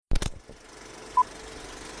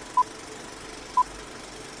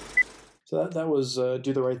So that was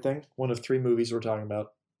Do the Right Thing, one of 3 movies we're talking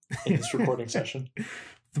about in this recording session.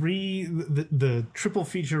 The triple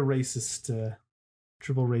feature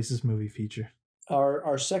triple racist movie feature.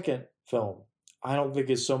 Our second film, I don't think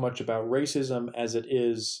is so much about racism as it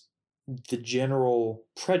is the general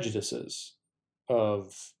prejudices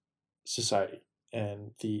of society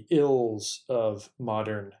and the ills of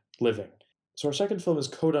modern living. So our second film is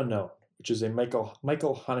Code Unknown, which is a Michael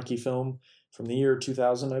Haneke film from the year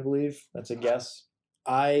 2000, I believe. That's a guess.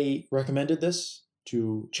 I recommended this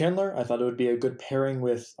to Chandler. I thought it would be a good pairing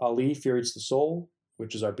with Ali, Fear Eats the Soul,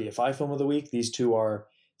 which is our BFI film of the week. These two are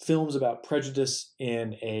films about prejudice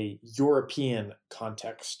in a European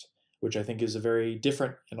context, which I think is a very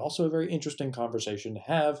different and also a very interesting conversation to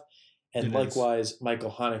have. And likewise,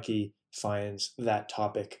 Michael Haneke finds that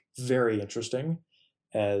topic very interesting,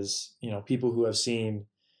 as people who have seen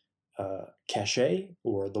Cachet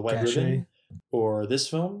or The White Ribbon or this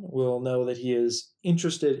film will know that he is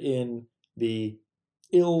interested in the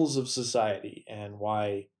ills of society and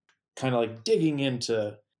why, kind of like digging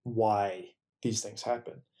into why these things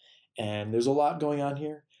happen. And there's a lot going on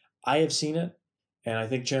here. I have seen it, and I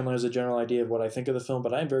think Chandler has a general idea of what I think of the film,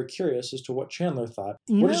 but I'm very curious as to what Chandler thought.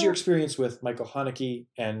 What is your experience with Michael Haneke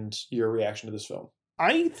and your reaction to this film?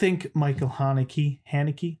 I think Michael Haneke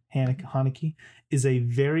is a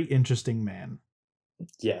very interesting man.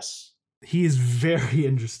 Yes. He is very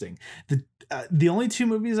interesting. The only 2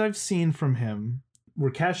 movies I've seen from him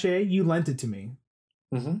were Cachet. You lent it to me.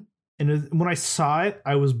 Mm-hmm. And when I saw it,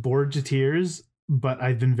 I was bored to tears, but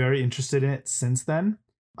I've been very interested in it since then.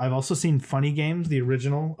 I've also seen Funny Games, the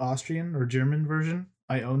original Austrian or German version.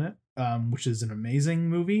 I own it, which is an amazing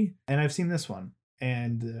movie. And I've seen this one.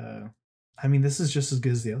 And this is just as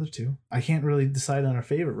good as the other 2. I can't really decide on a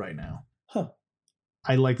favorite right now. Huh.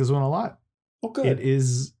 I like this one a lot. Oh, good.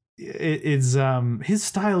 It's his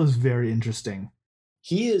style is very interesting.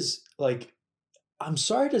 He is like, I'm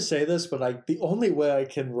sorry to say this, but the only way I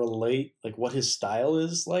can relate like what his style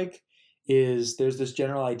is like is there's this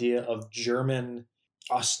general idea of German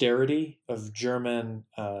austerity, of German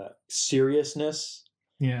seriousness.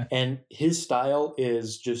 Yeah. And his style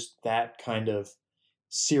is just that kind of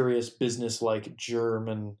serious business-like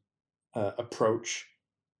German approach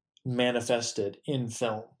manifested in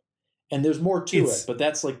film. And there's more to it, but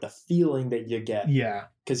that's like the feeling that you get. Yeah.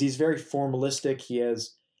 Because he's very formalistic. He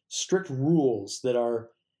has strict rules that are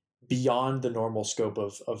beyond the normal scope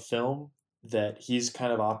of film, that he's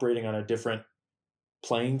kind of operating on a different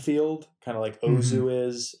playing field, kind of like Ozu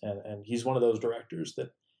is. And he's one of those directors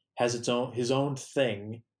that has his own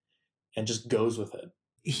thing and just goes with it.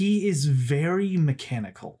 He is very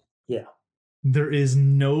mechanical. Yeah. There is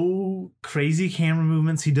no crazy camera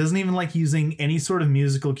movements. He doesn't even like using any sort of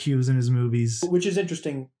musical cues in his movies. Which is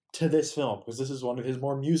interesting to this film, because this is one of his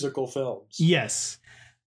more musical films. Yes.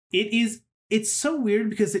 It's so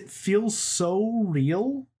weird because it feels so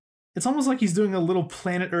real. It's almost like he's doing a little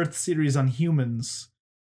Planet Earth series on humans.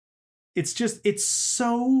 It's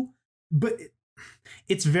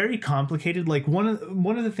very complicated. Like one of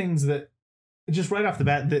the things that, just right off the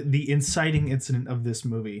bat, the inciting incident of this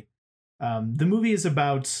movie. The movie is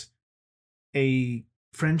about a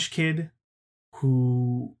French kid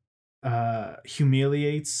who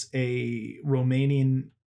humiliates a Romanian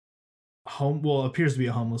appears to be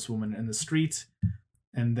a homeless woman in the street,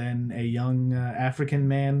 and then a young African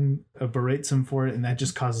man berates him for it, and that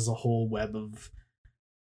just causes a whole web of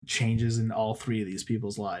changes in all 3 of these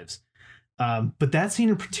people's lives. But that scene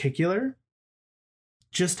in particular,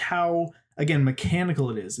 just how, again, mechanical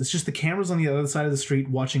it is. It's just the camera's on the other side of the street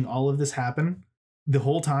watching all of this happen the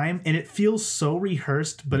whole time, and it feels so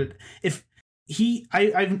rehearsed. But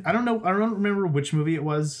I don't know, I don't remember which movie it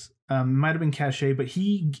was. It might have been Cachet, but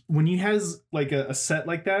when he has like a set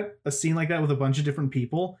like that, a scene like that with a bunch of different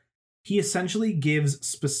people, he essentially gives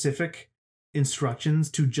specific instructions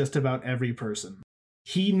to just about every person.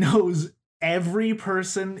 He knows every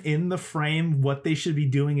person in the frame, what they should be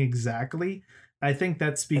doing exactly. I think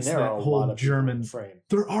that speaks to that whole German frame.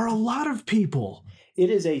 There are a lot of people. It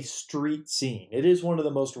is a street scene. It is one of the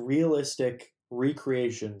most realistic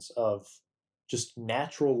recreations of just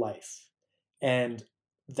natural life. And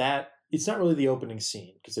that, it's not really the opening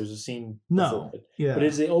scene, because there's a scene before it. Yeah. But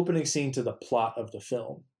it's the opening scene to the plot of the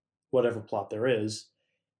film, whatever plot there is.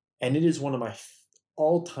 And it is one of my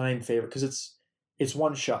all-time favorite, because it's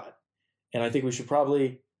one shot. And I think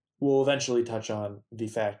we'll eventually touch on the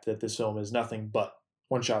fact that this film is nothing but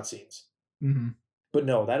one-shot scenes. Mm-hmm. But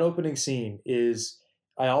no, that opening scene is,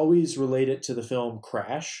 I always relate it to the film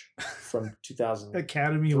Crash from 2003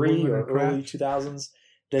 Academy Award or early 2000s.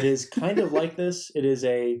 That is kind of like this. It is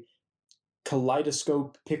a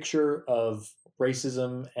kaleidoscope picture of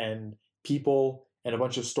racism and people and a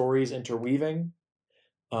bunch of stories interweaving.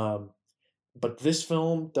 But this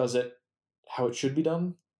film does it how it should be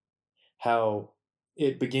done, how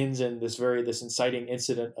it begins in this inciting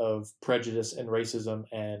incident of prejudice and racism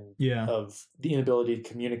and Yeah. of the inability to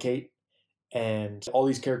communicate, and all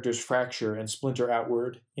these characters fracture and splinter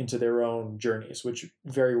outward into their own journeys, which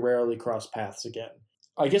very rarely cross paths again.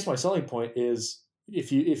 I guess my selling point is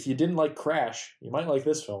if you didn't like Crash, you might like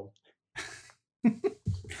this film.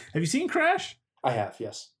 Have you seen Crash? I have,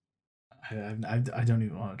 yes. I don't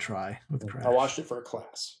even want to try with Crash. I watched it for a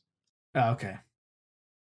class. Oh, okay.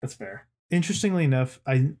 That's fair. Interestingly enough,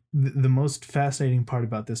 the most fascinating part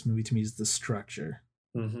about this movie to me is the structure.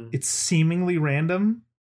 Mm-hmm. It's seemingly random,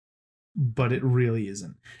 but it really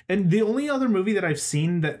isn't. And the only other movie that I've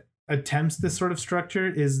seen that attempts this sort of structure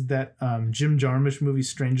is that Jim Jarmusch movie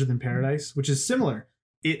Stranger Than Paradise, which is similar.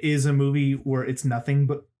 It is a movie where it's nothing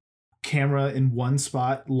but camera in one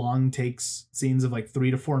spot, long takes, scenes of like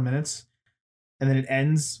 3 to 4 minutes, and then it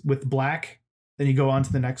ends with black, then you go on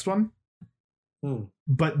to the next one.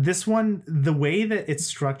 But this one, the way that it's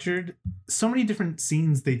structured, so many different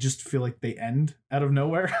scenes, they just feel like they end out of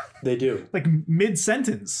nowhere. They do. Like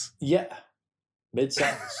mid-sentence. Yeah.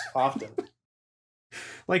 Mid-sentence, often.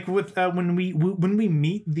 Like with when we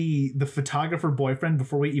meet the photographer boyfriend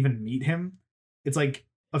before we even meet him, it's like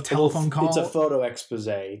a telephone call. It's a photo expose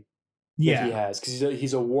that he has, because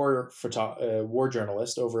he's a war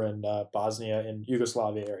journalist over in Bosnia and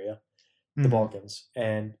Yugoslavia area, the Balkans,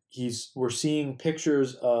 and we're seeing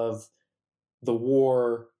pictures of the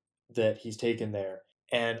war that he's taken there,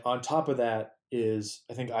 and on top of that is,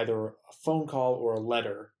 I think, either a phone call or a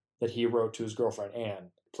letter that he wrote to his girlfriend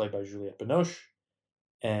Anne, played by Juliette Binoche.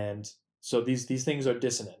 And so these things are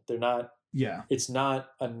dissonant. They're not. Yeah. It's not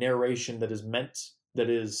a narration that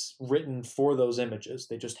is written for those images.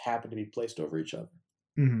 They just happen to be placed over each other.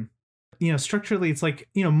 Mm-hmm. You know, structurally, it's like,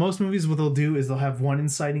 you know, most movies, what they'll do is they'll have one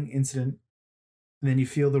inciting incident, and then you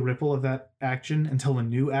feel the ripple of that action until a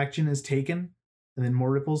new action is taken, and then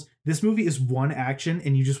more ripples. This movie is one action,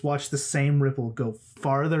 and you just watch the same ripple go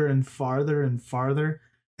farther and farther and farther,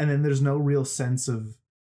 and then there's no real sense of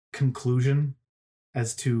conclusion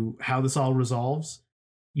as to how this all resolves.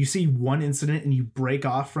 You see one incident and you break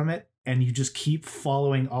off from it, and you just keep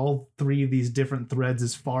following all 3 of these different threads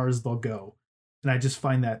as far as they'll go. And I just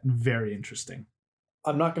find that very interesting.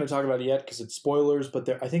 I'm not going to talk about it yet because it's spoilers, but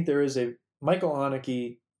I think there is Michael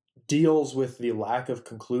Haneke deals with the lack of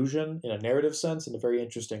conclusion in a narrative sense in a very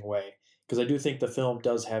interesting way. Because I do think the film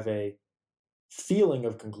does have a feeling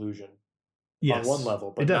of conclusion on one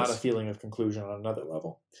level, but not a feeling of conclusion on another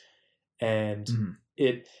level. And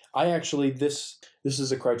this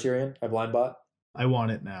is a Criterion I blind bought. I want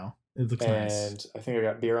it now. It looks nice. And I think I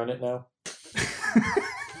got beer on it now.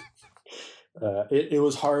 It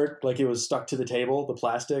was hard, like it was stuck to the table, the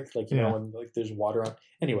plastic, like, you know, when like there's water on.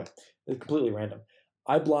 Anyway, it's completely random.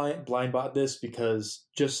 I blind bought this because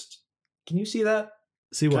can you see that?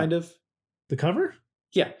 See what? Kind of. The cover?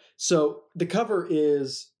 Yeah. So the cover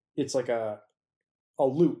it's like a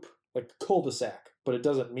loop, like a cul-de-sac, but it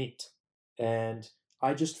doesn't meet. And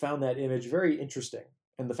I just found that image very interesting.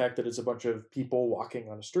 And the fact that it's a bunch of people walking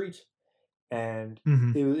on a street. And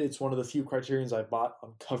it's one of the few Criterions I bought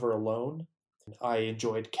on cover alone. I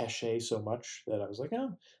enjoyed Keshe so much that I was like,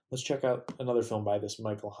 oh, let's check out another film by this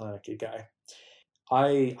Michael Haneke guy.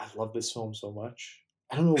 I love this film so much.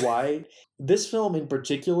 I don't know why. This film in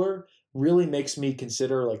particular really makes me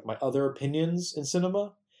consider like my other opinions in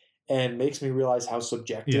cinema, and makes me realize how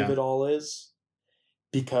subjective it all is.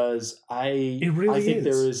 Because I think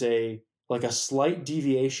there is a slight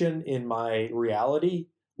deviation in my reality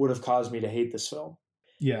would have caused me to hate this film.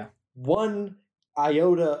 Yeah. One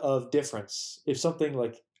iota of difference, if something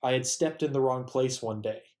like I had stepped in the wrong place one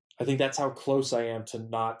day, I think that's how close I am to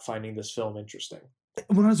not finding this film interesting.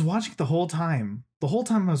 When I was watching it the whole time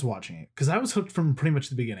I was watching it, because I was hooked from pretty much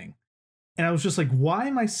the beginning. And I was just like, why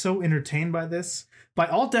am I so entertained by this? By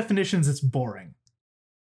all definitions, it's boring.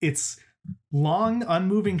 It's long,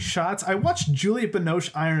 unmoving shots. I watched Juliette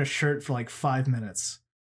Binoche iron a shirt for like 5 minutes.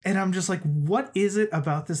 And I'm just like, what is it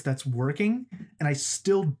about this that's working? And I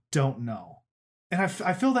still don't know. And I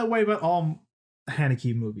feel that way about all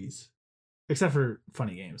Haneke movies. Except for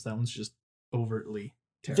Funny Games. That one's just overtly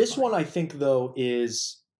terrifying. This one, I think, though,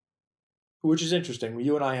 which is interesting.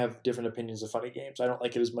 You and I have different opinions of Funny Games. I don't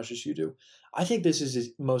like it as much as you do. I think this is his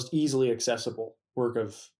most easily accessible work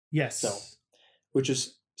of film, which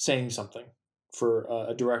is saying something for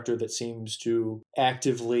a director that seems to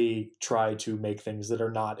actively try to make things that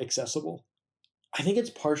are not accessible. I think it's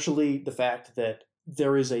partially the fact that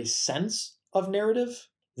there is a sense of narrative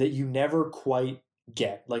that you never quite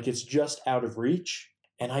get. Like, it's just out of reach.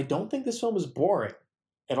 And I don't think this film is boring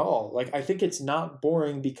at all. Like, I think it's not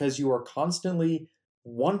boring because you are constantly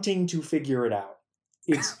wanting to figure it out.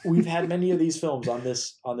 We've had many of these films on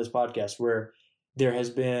this podcast where there has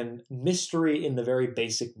been mystery in the very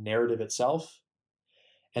basic narrative itself.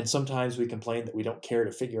 And sometimes we complain that we don't care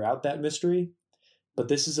to figure out that mystery. But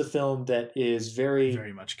this is a film that is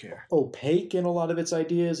very much care. Opaque in a lot of its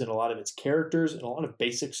ideas and a lot of its characters and a lot of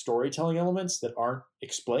basic storytelling elements that aren't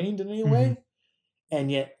explained in any way. And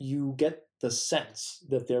yet you get the sense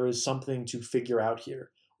that there is something to figure out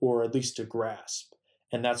here, or at least to grasp.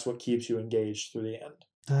 And that's what keeps you engaged through the end.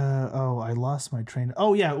 I lost my train.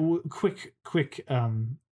 Oh yeah, quick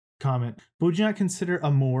comment. But would you not consider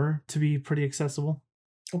Amour to be pretty accessible?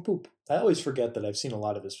 Oh, poop. I always forget that I've seen a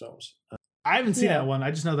lot of his films. I haven't seen that one.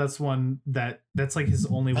 I just know that's one that's like his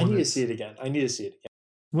only one. I need to see it again. When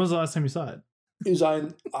was the last time you saw it? It was I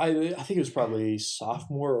think it was probably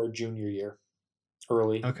sophomore or junior year.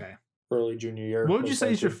 Early junior year. What would you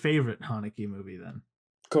say is your favorite Haneke movie then?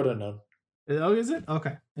 Code Unknown. Oh, is it?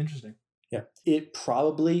 Okay. Interesting. Yeah. It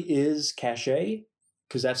probably is Caché,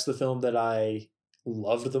 because that's the film that I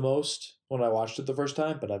loved the most when I watched it the first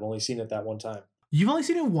time, but I've only seen it that one time. You've only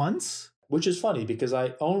seen it once? Which is funny because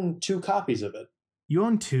I own 2 copies of it. You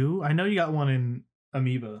own 2? I know you got one in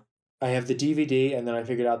Amoeba. I have the DVD, and then I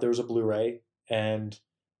figured out there was a Blu-ray, and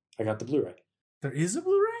I got the Blu-ray. There is a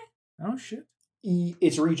Blu-ray? Oh, shit.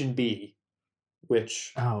 It's Region B,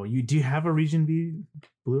 which... Oh, do you have a Region B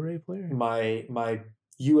Blu-ray player? My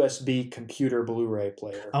USB computer Blu-ray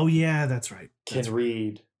player. Oh, yeah, that's right. Can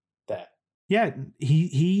read that. Yeah,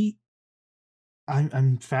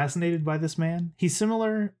 I'm fascinated by this man. He's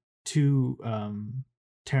similar to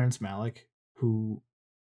Terrence Malick, who,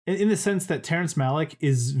 in the sense that Terrence Malick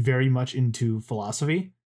is very much into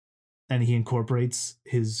philosophy, and he incorporates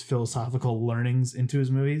his philosophical learnings into his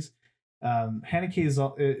movies. Haneke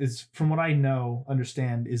is, from what I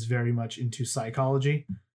understand, is very much into psychology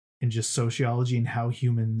and just sociology and how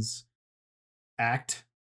humans act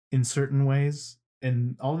in certain ways.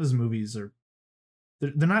 And all of his movies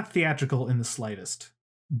they're not theatrical in the slightest,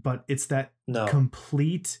 but it's that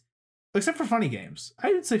complete, except for Funny Games.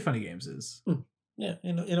 I would say Funny Games is. Yeah,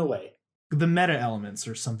 in a way. The meta elements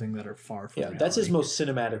are something that are far from reality. That's his most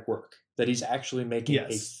cinematic work, that he's actually making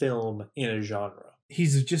a film in a genre.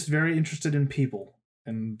 He's just very interested in people.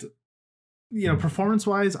 And,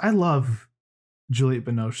 performance-wise, I love Juliette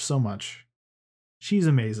Binoche so much. She's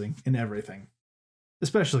amazing in everything,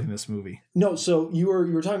 especially in this movie. No, so you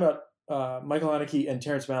were talking about Michael Haneke and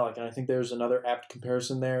Terrence Malick, and I think there's another apt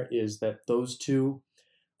comparison there, is that those two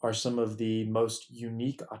are some of the most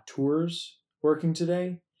unique auteurs working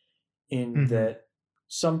today, in that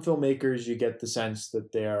some filmmakers, you get the sense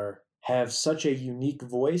that they have such a unique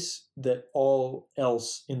voice that all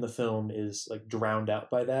else in the film is like drowned out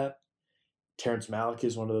by that. Terrence Malick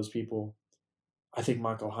is one of those people. I think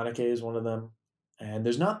Michael Haneke is one of them. And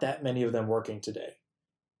there's not that many of them working today.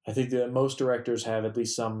 I think that most directors have at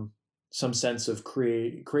least some sense of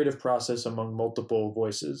creative process among multiple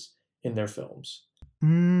voices in their films.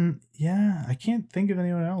 Yeah, I can't think of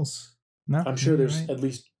anyone else. No, I'm sure there's at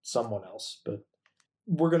least someone else, but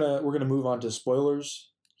we're gonna move on to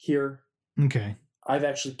spoilers here. Okay. I've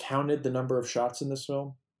actually counted the number of shots in this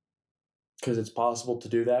film because it's possible to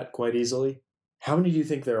do that quite easily. How many do you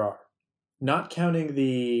think there are? Not counting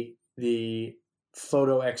the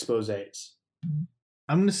photo exposés.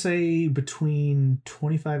 I'm going to say between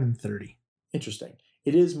 25 and 30. Interesting.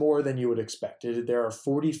 It is more than you would expect. There are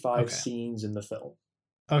 45 scenes in the film.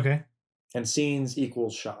 Okay. And scenes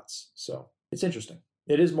equals shots. So it's interesting.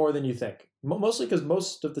 It is more than you think. Mostly because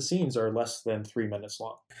most of the scenes are less than 3 minutes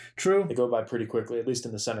long. True. They go by pretty quickly, at least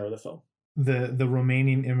in the center of the film. The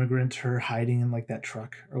Romanian immigrant, her hiding in like that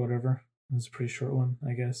truck or whatever. It was a pretty short one,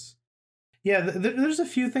 I guess. Yeah, there's a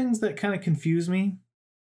few things that kind of confuse me.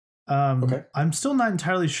 Okay. I'm still not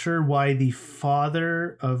entirely sure why the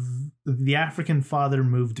African father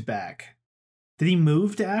moved back. Did he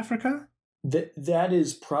move to Africa? That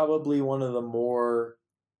is probably one of the more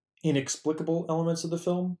inexplicable elements of the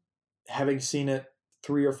film. Having seen it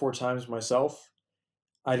 3 or 4 times myself,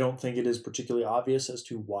 I don't think it is particularly obvious as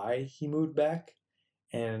to why he moved back.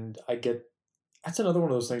 And that's another one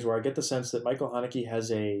of those things where I get the sense that Michael Haneke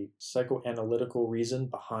has a psychoanalytical reason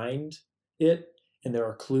behind it. And there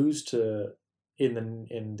are clues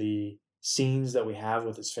in the scenes that we have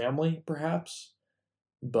with his family, perhaps.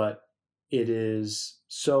 But it is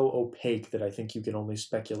so opaque that I think you can only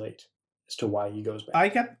speculate as to why he goes back.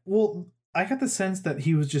 I got the sense that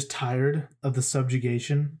he was just tired of the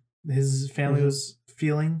subjugation his family was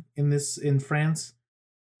feeling in France.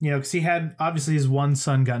 Because he had, obviously, his one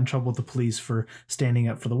son got in trouble with the police for standing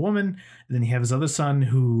up for the woman. And then he had his other son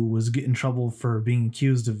who was getting in trouble for being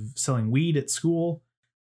accused of selling weed at school.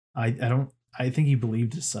 I think he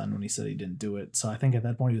believed his son when he said he didn't do it. So I think at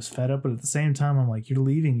that point he was fed up. But at the same time, I'm like, you're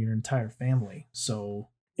leaving your entire family. So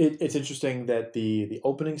it's interesting that the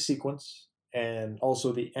opening sequence and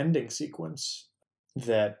also the ending sequence,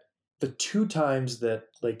 that the two times that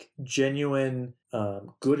like genuine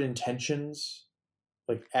good intentions,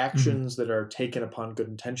 like actions that are taken upon good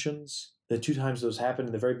intentions, the two times those happen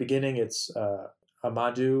in the very beginning, it's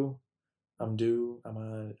Amadou, I don't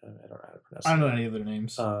know how to pronounce it. I don't know any of their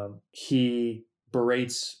names. He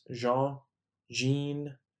berates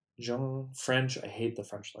Jean, French. I hate the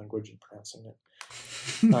French language and pronouncing it.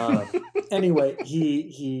 Anyway,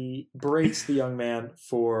 he berates the young man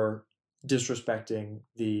for disrespecting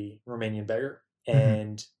the Romanian beggar.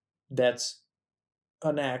 And that's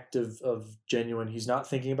an act of genuine. He's not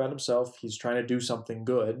thinking about himself. He's trying to do something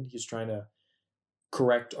good. He's trying to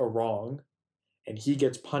correct a wrong, and he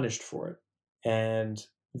gets punished for it. And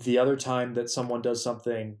the other time that someone does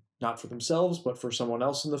something not for themselves but for someone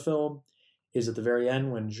else in the film is at the very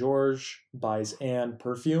end when Georges buys Anne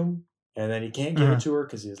perfume, and then he can't give it to her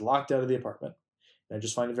because he is locked out of the apartment. And I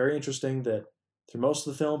just find it very interesting that through most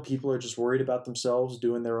of the film, people are just worried about themselves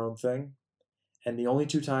doing their own thing. And the only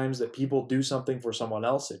two times that people do something for someone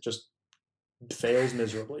else, it just fails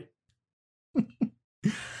miserably.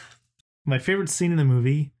 My favorite scene in the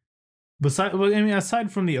movie,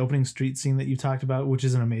 aside from the opening street scene that you talked about, which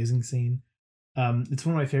is an amazing scene, it's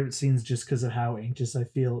one of my favorite scenes just because of how anxious I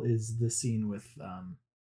feel, is the scene with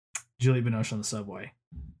Juliette Binoche on the subway.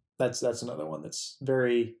 That's another one that's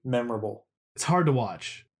very memorable. It's hard to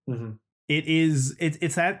watch. Mm-hmm.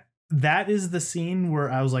 It's that is the scene where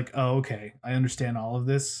I was like, oh, okay, I understand all of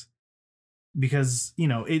this, because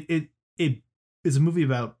it is a movie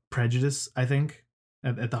about prejudice, I think,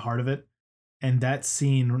 at the heart of it. And that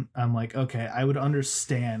scene, I'm like, okay, I would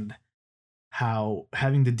understand how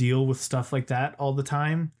having to deal with stuff like that all the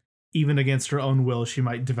time, even against her own will, she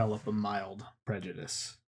might develop a mild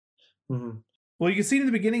prejudice. Mm-hmm. Well, you can see it in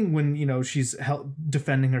the beginning when, she's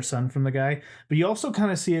defending her son from the guy, but you also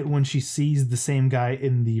kind of see it when she sees the same guy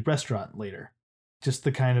in the restaurant later. Just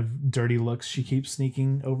the kind of dirty looks she keeps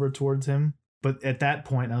sneaking over towards him. But at that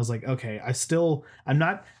point, I was like, okay, I'm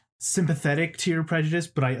not sympathetic to your prejudice,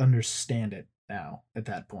 but I understand it now at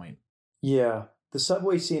that point. Yeah. The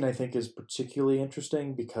subway scene, I think, is particularly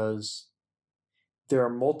interesting because there are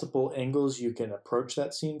multiple angles you can approach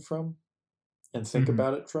that scene from and think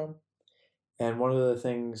about it from. And one of the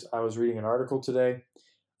things, I was reading an article today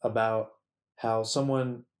about how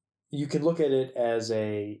you can look at it as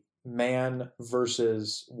a man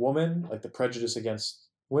versus woman, like the prejudice against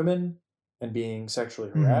women and being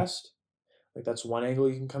sexually harassed. Like that's one angle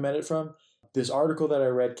you can come at it from. This article that I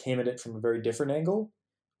read came at it from a very different angle,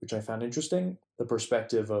 which I found interesting. The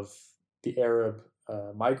perspective of the Arab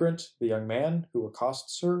migrant, the young man who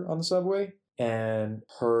accosts her on the subway, and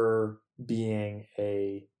her being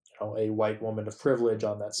a white woman of privilege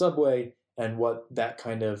on that subway, and what that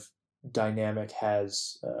kind of dynamic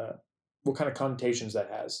has, what kind of connotations that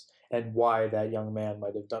has, and why that young man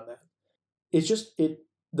might have done that. It's just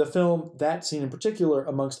the film, that scene in particular,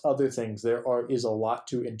 amongst other things, is a lot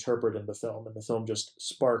to interpret in the film, and the film just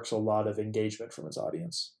sparks a lot of engagement from its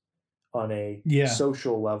audience on a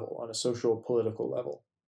social level, on a social political level.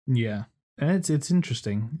 Yeah, and it's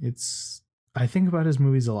interesting. I think about his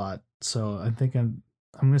movies a lot, so I think I'm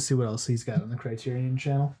gonna see what else he's got on the Criterion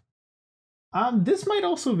Channel. This might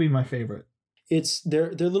also be my favorite.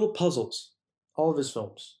 They're little puzzles. All of his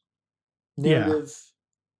films, narrative,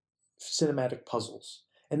 cinematic puzzles,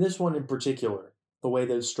 and this one in particular, the way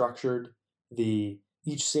that it's structured,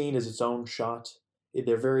 each scene is its own shot.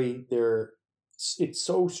 It's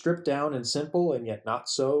so stripped down and simple, and yet not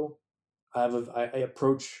so. I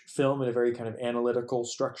approach film in a very kind of analytical,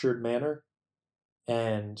 structured manner.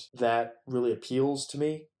 And that really appeals to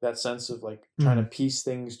me, that sense of like trying to piece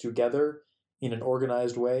things together in an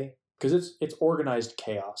organized way. Because it's organized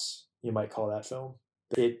chaos, you might call that film.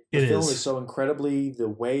 The film is so incredibly, the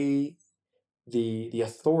way, the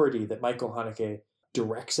authority that Michael Haneke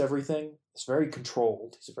directs everything, it's very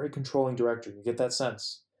controlled. He's a very controlling director. You get that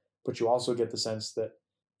sense. But you also get the sense that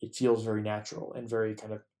it feels very natural and very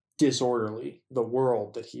kind of disorderly, the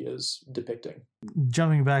world that he is depicting.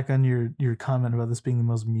 Jumping back on your comment about this being the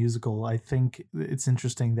most musical, I think it's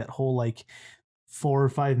interesting that whole like 4 or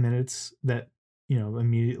 5 minutes that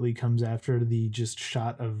immediately comes after the just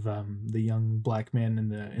shot of the young black man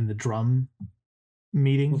in the drum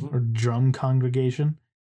meeting or drum congregation.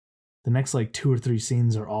 the next like 2 or 3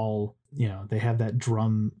 scenes are all, they have that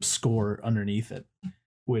drum score underneath it,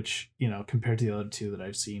 which, compared to the other 2 that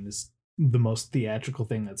I've seen, is the most theatrical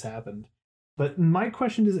thing that's happened. But my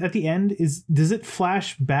question is, at the end, does it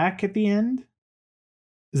flash back at the end?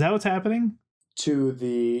 Is that what's happening? To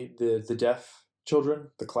the deaf children,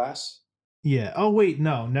 the class? Yeah. Oh, wait,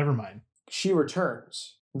 no, never mind. She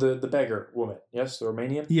returns. The beggar woman, yes? The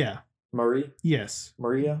Romanian? Yeah. Marie? Yes.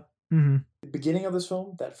 Maria? Mm-hmm. The beginning of this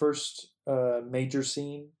film, that first major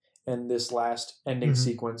scene, and this last ending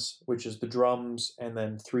sequence, which is the drums and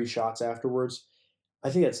then 3 shots afterwards, I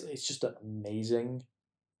think it's just an amazing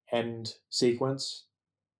end sequence.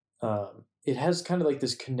 It has kind of like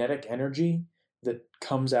this kinetic energy that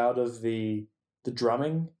comes out of the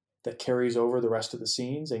drumming that carries over the rest of the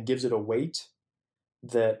scenes and gives it a weight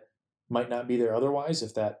that might not be there otherwise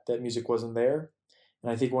if that music wasn't there.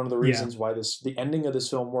 And I think one of the reasons why the ending of this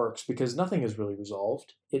film works, because nothing is really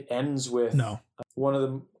resolved. It ends with one of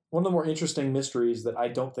the more interesting mysteries that I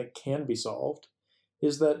don't think can be solved,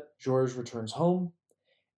 is that Georges returns home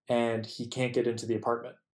and he can't get into the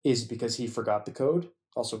apartment. Is it because he forgot the code?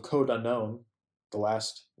 Also, code unknown. The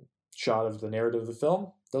last shot of the narrative of the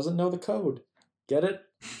film doesn't know the code. Get it?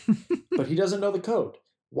 But he doesn't know the code.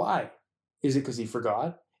 Why? Is it because he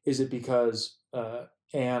forgot? Is it because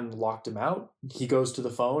Anne locked him out? He goes to the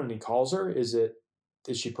phone and he calls her. Is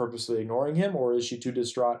she purposely ignoring him, or is she too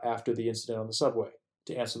distraught after the incident on the subway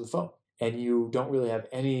to answer the phone? And you don't really have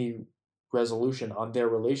any resolution on their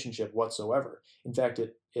relationship whatsoever. In fact,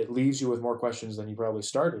 it leaves you with more questions than you probably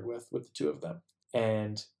started with the 2 of them.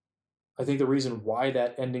 And I think the reason why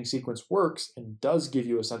that ending sequence works and does give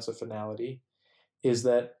you a sense of finality is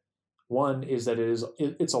that, one, is that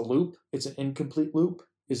it's a loop. It's an incomplete loop.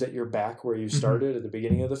 Is that you're back where you started at the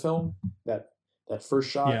beginning of the film. That first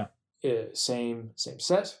shot, same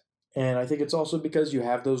set. And I think it's also because you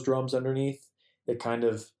have those drums underneath. It kind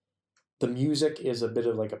of, the music is a bit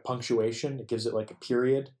of like a punctuation. It gives it like a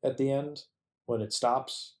period at the end when it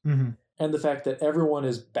stops. Mm-hmm. And the fact that everyone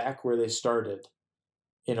is back where they started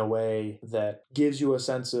in a way that gives you a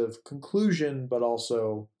sense of conclusion, but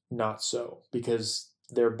also not so, because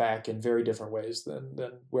they're back in very different ways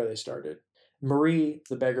than where they started. Marie,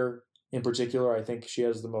 the beggar in particular, I think she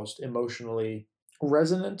has the most emotionally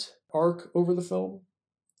resonant arc over the film.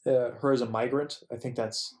 Her as a migrant, I think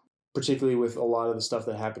that's particularly with a lot of the stuff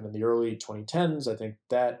that happened in the early 2010s. I think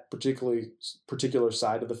that particular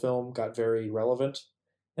side of the film got very relevant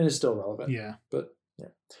and is still relevant. Yeah. But yeah,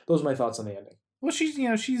 those are my thoughts on the ending. Well,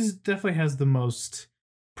 she's definitely has the most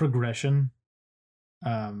progression.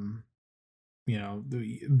 The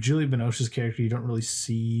Julie Binoche's character, you don't really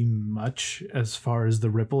see much as far as the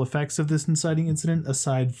ripple effects of this inciting incident,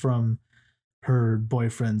 aside from her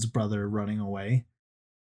boyfriend's brother running away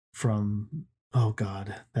from, oh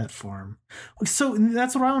God, that farm. So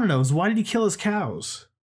that's what I want to know is, why did he kill his cows?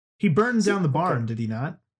 He burned down the barn, did he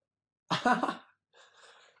not?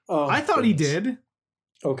 I thought he did.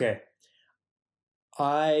 Okay.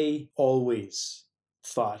 I always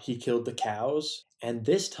thought he killed the cows. And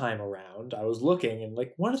this time around, I was looking and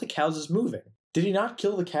like, one of the cows is moving. Did he not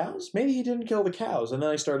kill the cows? Maybe he didn't kill the cows. And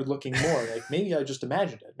then I started looking more, like maybe I just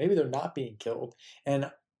imagined it. Maybe they're not being killed.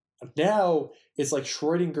 And now it's like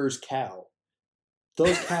Schrodinger's cow.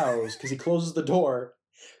 Those cows, because he closes the door,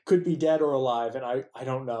 could be dead or alive. And I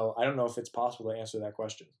don't know. I don't know if it's possible to answer that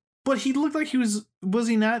question. But he looked like he was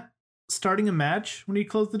he not starting a match when he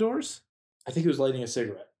closed the doors? I think he was lighting a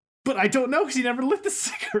cigarette. But I don't know, because he never lit the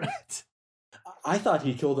cigarette. I thought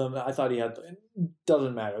he killed him. I thought he had.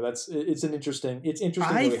 Doesn't matter. It's interesting. It's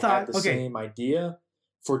interesting that we had the same idea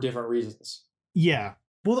for different reasons. Yeah.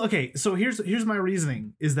 Well, okay. So here's my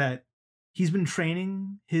reasoning: is that he's been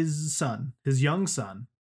training his son, his young son,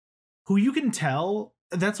 who you can tell.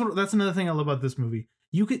 That's another thing I love about this movie.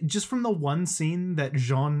 You could, just from the one scene that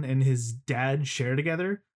Jean and his dad share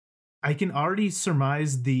together, I can already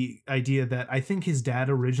surmise the idea that I think his dad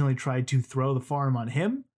originally tried to throw the farm on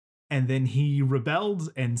him. And then he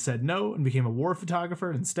rebelled and said no and became a war photographer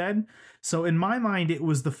instead. So in my mind, it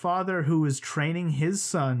was the father who was training his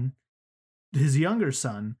son, his younger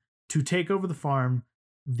son, to take over the farm.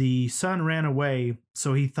 The son ran away,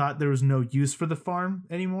 so he thought there was no use for the farm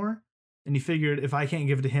anymore. And he figured, if I can't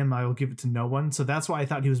give it to him, I will give it to no one. So that's why I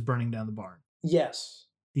thought he was burning down the barn. Yes.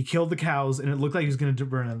 He killed the cows, and it looked like he was going to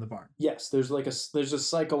burn down the barn. Yes, there's a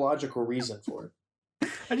psychological reason for it.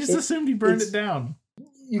 I just assumed he burned it down.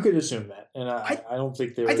 You could assume that, and I don't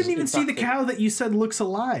think there was... I didn't even see the cow that you said looks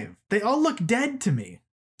alive. They all look dead to me.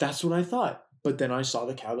 That's what I thought. But then I saw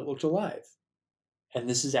the cow that looked alive. And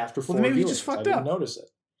this is after 4 viewings. Maybe he just fucked up. I didn't notice it.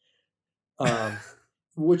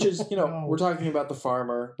 which is, No. we're talking about the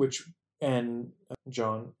farmer, and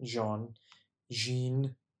Jean,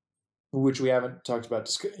 which we haven't talked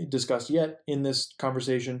about discussed yet in this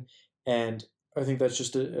conversation, and I think that's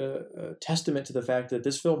just a testament to the fact that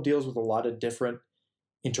this film deals with a lot of different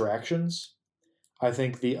interactions. I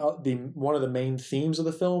think the one of the main themes of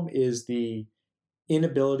the film is the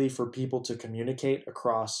inability for people to communicate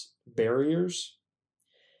across barriers,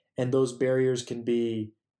 and those barriers can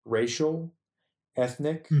be racial,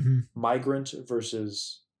 ethnic, migrant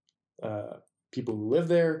versus people who live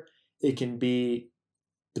there. It can be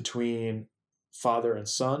between father and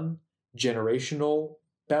son, generational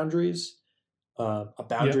boundaries, a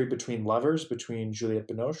boundary between lovers, between Juliette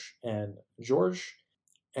Binoche and Georges,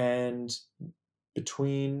 and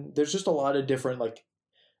there's just a lot of different like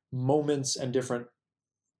moments and different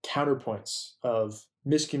counterpoints of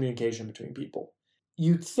miscommunication between people.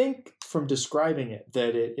 You'd think from describing it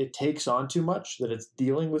that it takes on too much, that it's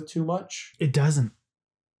dealing with too much. It doesn't.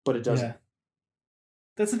 But it doesn't. Yeah.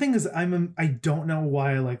 That's the thing is I don't know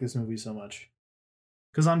why I like this movie so much.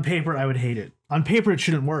 Because on paper I would hate it. On paper it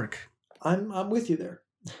shouldn't work. I'm with you there.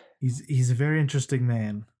 He's a very interesting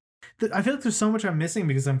man. I feel like there's so much I'm missing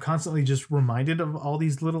because I'm constantly just reminded of all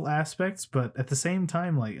these little aspects, but at the same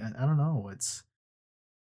time, like I don't know, it's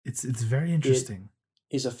very interesting.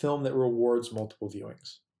 It is a film that rewards multiple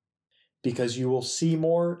viewings because you will see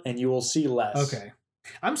more and you will see less. Okay,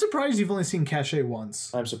 I'm surprised you've only seen Caché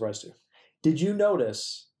once. I'm surprised too. Did you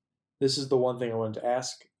notice? This is the one thing I wanted to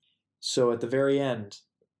ask. So at the very end,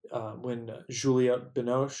 when Juliette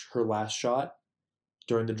Binoche, her last shot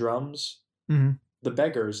during the drums. Mm-hmm. The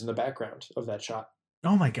beggars in the background of that shot.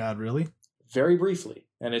 Oh my God, really? Very briefly.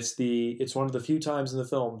 And it's one of the few times in the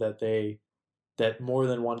film that more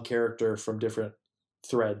than one character from different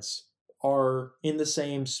threads are in the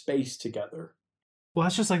same space together. Well,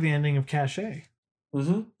 that's just like the ending of Caché.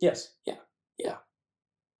 Mm-hmm. Yes. Yeah. Yeah.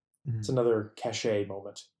 Mm-hmm. It's another Caché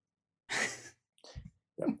moment.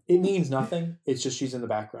 Yeah. It means nothing. It's just she's in the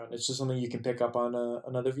background. It's just something you can pick up on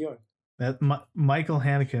another viewing. That Michael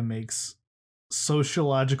Haneke makes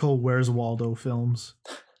sociological Where's Waldo films.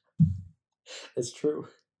 It's true.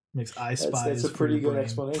 Makes I Spy. That's a pretty good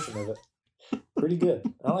explanation of it. Pretty good.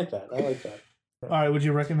 I like that. All right, would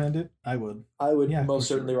you recommend it? I would. I would most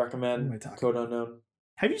certainly recommend Code Unknown.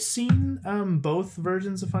 Have you seen both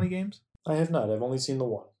versions of Funny Games? I have not. I've only seen the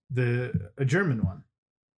one. A German one.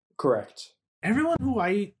 Correct. Everyone who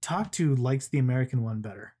I talk to likes the American one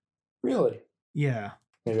better. Really? Yeah.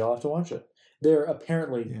 Maybe I'll have to watch it. They're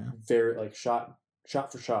apparently very like shot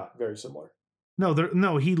for shot, very similar.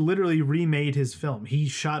 No, he literally remade his film. He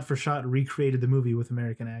shot for shot recreated the movie with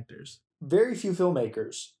American actors. Very few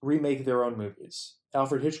filmmakers remake their own movies.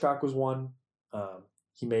 Alfred Hitchcock was one.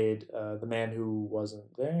 He made The Man Who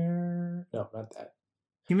Wasn't There. No, not that.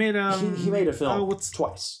 He made he made a film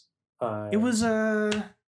twice. It was The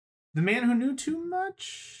Man Who Knew Too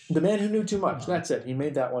Much. The Man Who Knew Too Much. That's it. He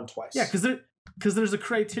made that one twice. Yeah, because there's a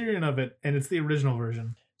criterion of it, and it's the original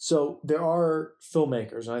version. So there are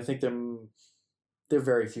filmmakers, and I think there are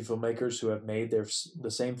very few filmmakers who have made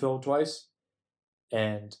the same film twice.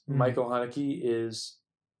 And Michael Haneke is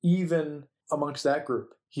even amongst that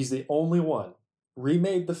group. He's the only one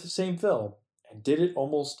remade the same film and did it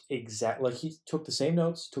almost exact. Like he took the same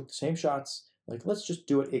notes, took the same shots. Like let's just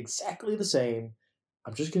do it exactly the same.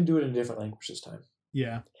 I'm just gonna do it in a different language this time.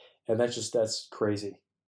 Yeah, and that's crazy.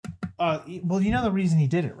 Well, you know the reason he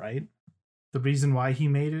did it, right? The reason why he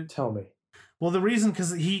made it? Tell me. Well, the reason,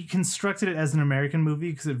 because he constructed it as an American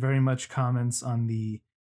movie because it very much comments on the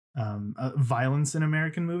violence in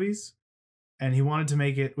American movies. And he wanted to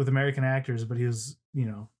make it with American actors, but he was,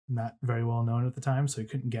 not very well known at the time, so he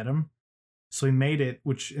couldn't get them. So he made it,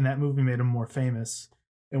 which in that movie made him more famous.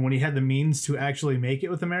 And when he had the means to actually make it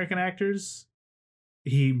with American actors,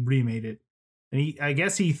 he remade it. And I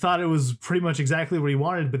guess he thought it was pretty much exactly what he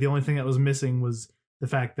wanted, but the only thing that was missing was the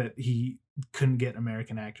fact that he couldn't get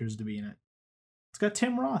American actors to be in it. It's got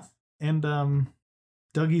Tim Roth and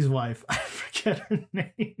Dougie's wife. I forget her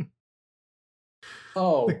name.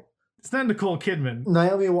 Oh. It's not Nicole Kidman.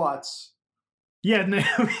 Naomi Watts. Yeah,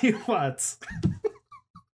 Naomi Watts.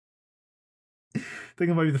 I think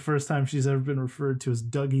it might be the first time she's ever been referred to as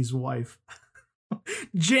Dougie's wife.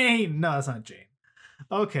 Jane! No, that's not Jane.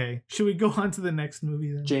 Okay, should we go on to the next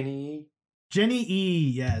movie then? Jenny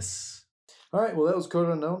E, yes. All right, well, that was Code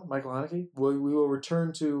Unknown, Michael Haneke. We will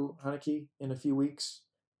return to Haneke in a few weeks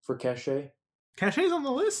for Caché. Caché's on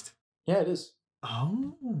the list? Yeah, it is.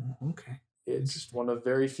 Oh, okay. It's one of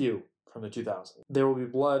very few from the 2000s. There Will Be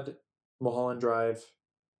Blood, Mulholland Drive,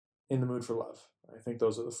 In the Mood for Love. I think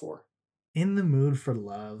those are the four. In the Mood for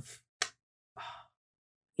Love.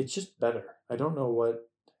 It's just better. I don't know what.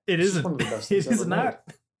 It It's just isn't. one of the best It things is ever not.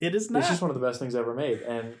 It is made. It's not. just one of the best things ever made.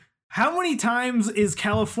 And How many times is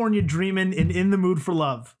California Dreamin' in the Mood for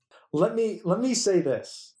Love? let me say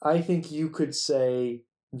this. I think you could say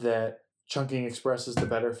that Chungking Express is the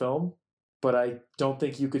better film, but I don't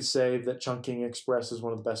think you could say that Chungking Express is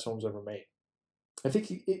one of the best films ever made. I think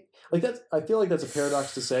I feel like that's a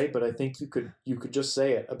paradox to say, but I think you could just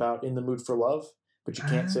say it about In the Mood for Love, but you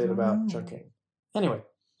can't say it about Chungking. Anyway,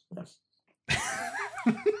 yeah.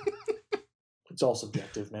 It's all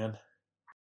subjective, man.